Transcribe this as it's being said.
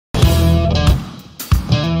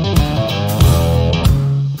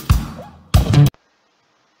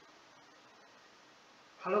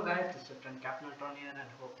your friend CaptainUltron here, and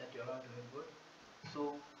hope that you all are doing good.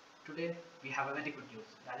 So today we have a very good news,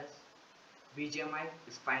 that is BGMI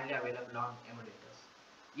is finally available on emulators.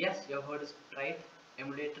 Yes, you have heard it right,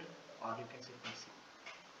 emulator, or you can say PC.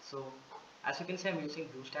 So as you can see, I'm using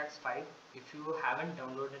BlueStacks 5. If you haven't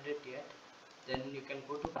downloaded it yet, then you can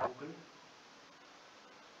go to Google,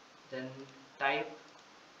 then type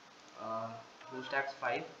BlueStacks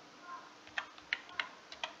 5.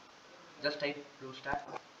 Just type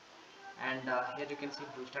BlueStacks, and here you can see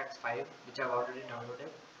BlueStacks 5, which I've already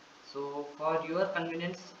downloaded. So for your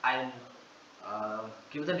convenience, I'll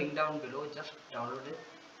give the link down below. Just download it.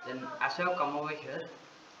 Then as you have come over here,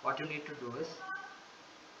 what you need to do is,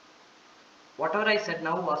 whatever I said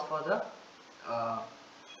now was for the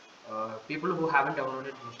people who haven't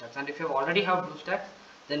downloaded BlueStacks, and if you already have BlueStacks,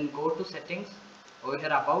 then go to settings, over here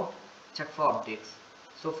about, check for updates.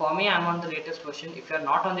 So for me, I'm on the latest version. If you are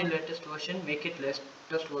not on the latest version, make it latest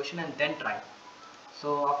version and then try.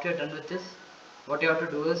 So after you're done with this, what you have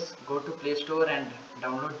to do is go to Play Store and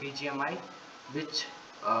download BGMI, which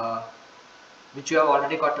you have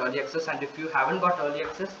already got early access. And if you haven't got early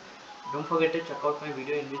access, don't forget to check out my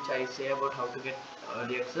video in which I say about how to get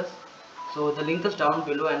early access. So the link is down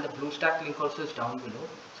below, and the BlueStack link also is down below.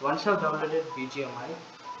 So once you have downloaded BGMI,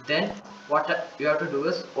 then what you have to do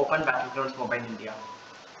is open Battlegrounds Mobile India.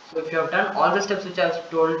 So if you have done all the steps which I have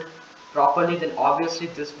told properly, then obviously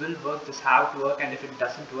this will work, this have to work, and if it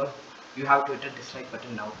doesn't work, you have to hit a dislike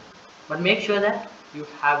button now. But make sure that you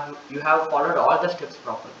have followed all the steps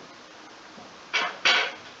properly.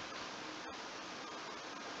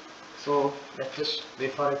 So let's just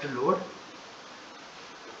wait for it to load.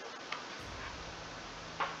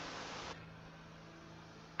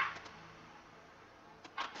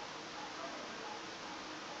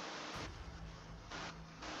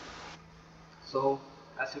 So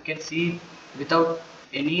as you can see, without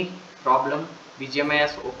any problem, BGMI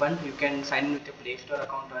has opened. You can sign in with your Play Store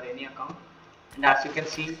account or any account, and as you can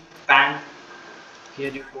see, pan, here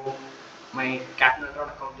you go, my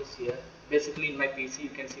CaptainUltron account is here. Basically in my PC you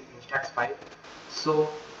can see BlueStacks 5. So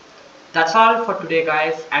that's all for today,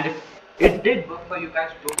 guys, and if it did work for you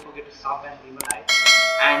guys, don't forget to sub and leave a like,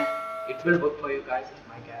 and it will work for you guys, it's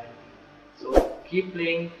my guarantee. So keep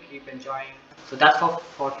playing, keep enjoying. So that's all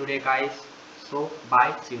for today, guys. So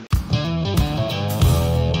bye, see you later.